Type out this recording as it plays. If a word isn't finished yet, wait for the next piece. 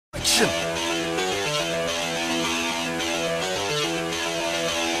Action!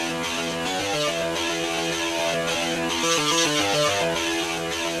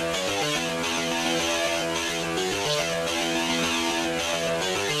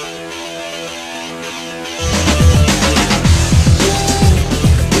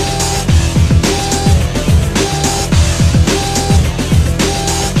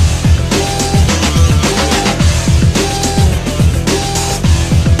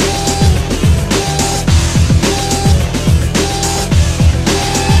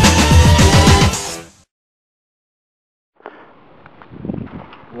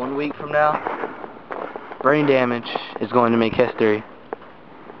 One week from now, Brain Damage is going to make history.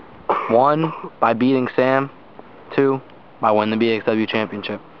 1, by beating Sam. 2, by winning the BXW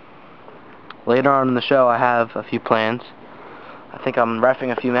Championship. Later on in the show, I have a few plans. I think I'm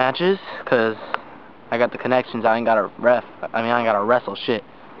reffing a few matches, because I got the connections. I ain't got to ref. I ain't got to wrestle shit.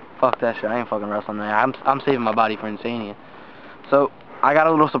 Fuck that shit. I ain't fucking wrestling there. I'm saving my body for Insania. So, I got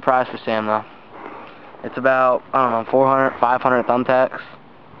a little surprise for Sam, though. It's about, I don't know, 400, 500 thumbtacks.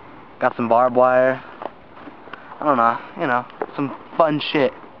 Got some barbed wire. I don't know, you know, some fun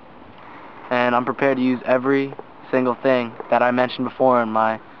shit. And I'm prepared to use every single thing that I mentioned before in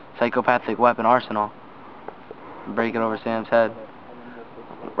my psychopathic weapon arsenal. Break it over Sam's head.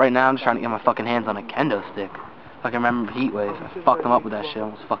 Right now I'm just trying to get my fucking hands on a kendo stick. I can remember Heatwave. I fucked him up with that shit.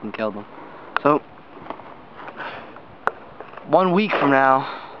 Almost fucking killed him. So, 1 week from now,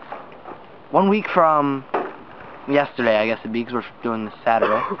 1 week from yesterday, I guess it'd be, because we're doing this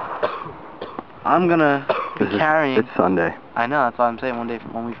Saturday, I'm gonna be carrying... It's Sunday. I know, that's why I'm saying 1 week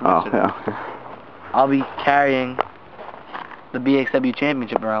from yesterday. Yeah. I'll be carrying the BXW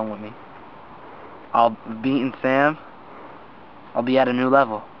Championship around with me. I'll beating Sam. I'll be at a new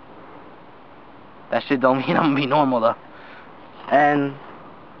level. That shit don't mean I'm gonna be normal, though. And,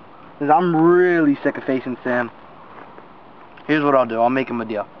 because I'm really sick of facing Sam, here's what I'll do. I'll make him a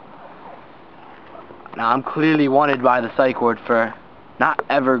deal. Now, I'm clearly wanted by the psych ward for not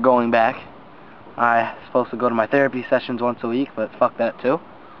ever going back. I'm supposed to go to my therapy sessions once a week, but fuck that too.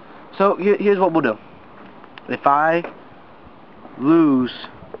 So, here's what we'll do. If I lose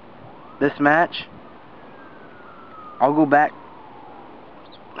this match, I'll go back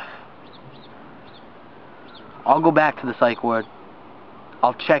to the psych ward.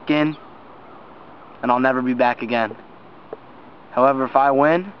 I'll check in, and I'll never be back again. However, if I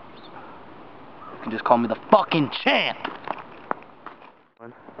win, you can just call me the fucking champ.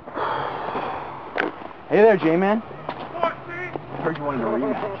 Hey there, J-Man. I heard you wanted a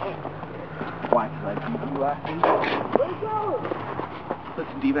rematch. Why? Because I beat you last week?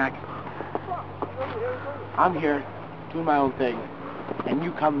 Listen, Dmac. I'm here doing my own thing, and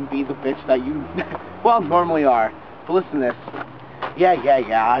you come and be the bitch that you, well, normally are. But listen to this. Yeah,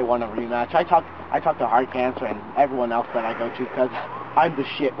 I want a rematch. I talk to Heart Cancer and everyone else that I go to because I'm the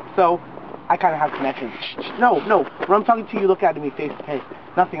shit. So, I kind of have connections. No. When I'm talking to you, look at me face to face.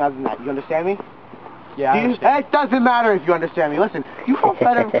 Nothing other than that. You understand me? Yeah, I understand. It doesn't matter if you understand me. Listen, you fall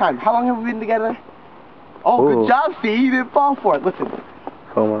flat every time. How long have we been together? Oh, Good job, see? You didn't fall for it. Listen,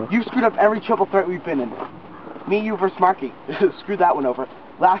 you screwed up every triple threat we've been in. Me, you versus Marky. Screwed that one over.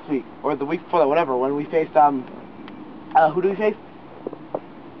 Last week, or the week before that, whatever, when we faced, who do we face?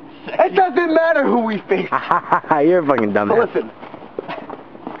 It doesn't matter who we face. You're fucking dumb. So listen.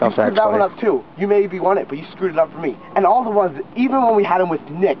 You screwed that one up too. You maybe won it, but you screwed it up for me. And all the ones, even when we had him with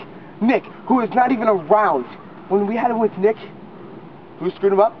Nick, who is not even around, when we had him with Nick, who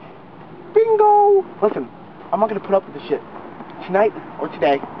screwed him up? Bingo! Listen, I'm not gonna put up with this shit. Tonight or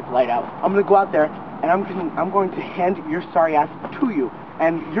today, it's light out. I'm gonna go out there and I'm going to hand your sorry ass to you,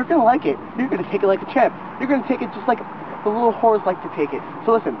 and you're gonna like it. You're gonna take it like a champ. You're gonna take it just like the little whores like to take it.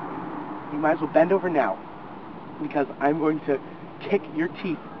 So listen, you might as well bend over now, because I'm going to kick your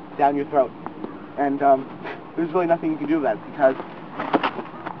teeth down your throat, and there's really nothing you can do about it, because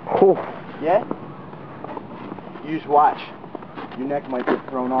yeah, you just watch, your neck might get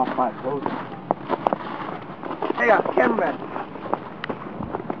thrown off by clothes. Hey, cameraman.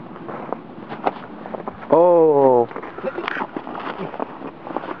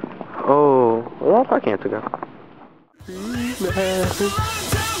 Well, I can't go.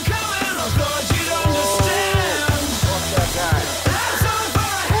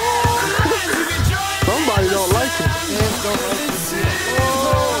 Somebody don't like him.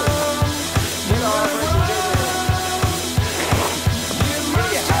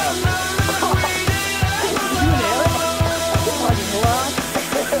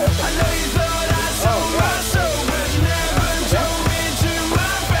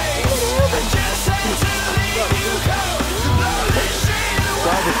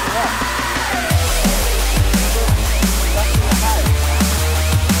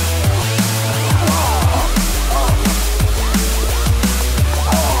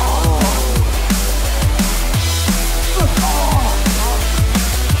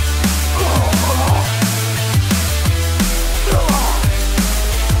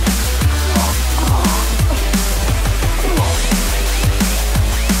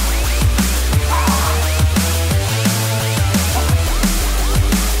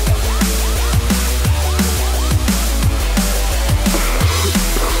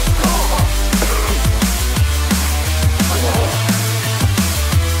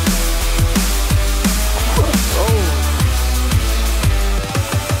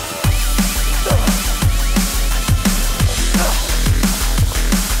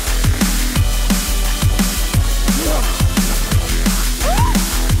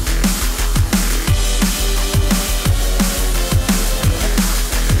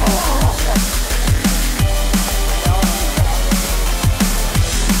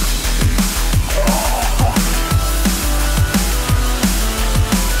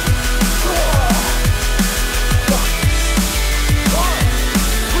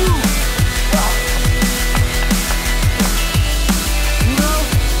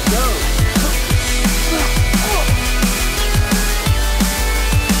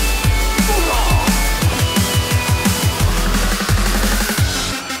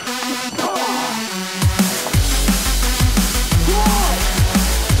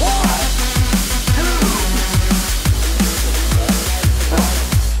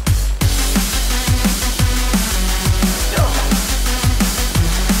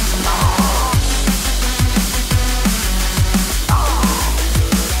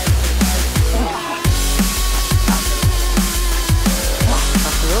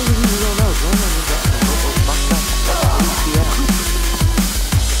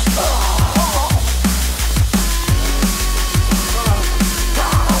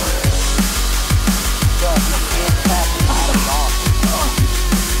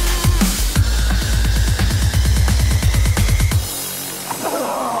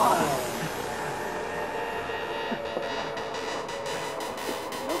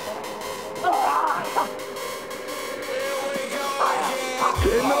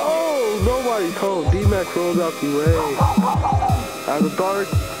 crawls out the way. As a guard,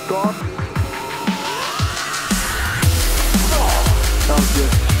 That was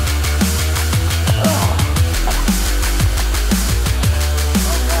good.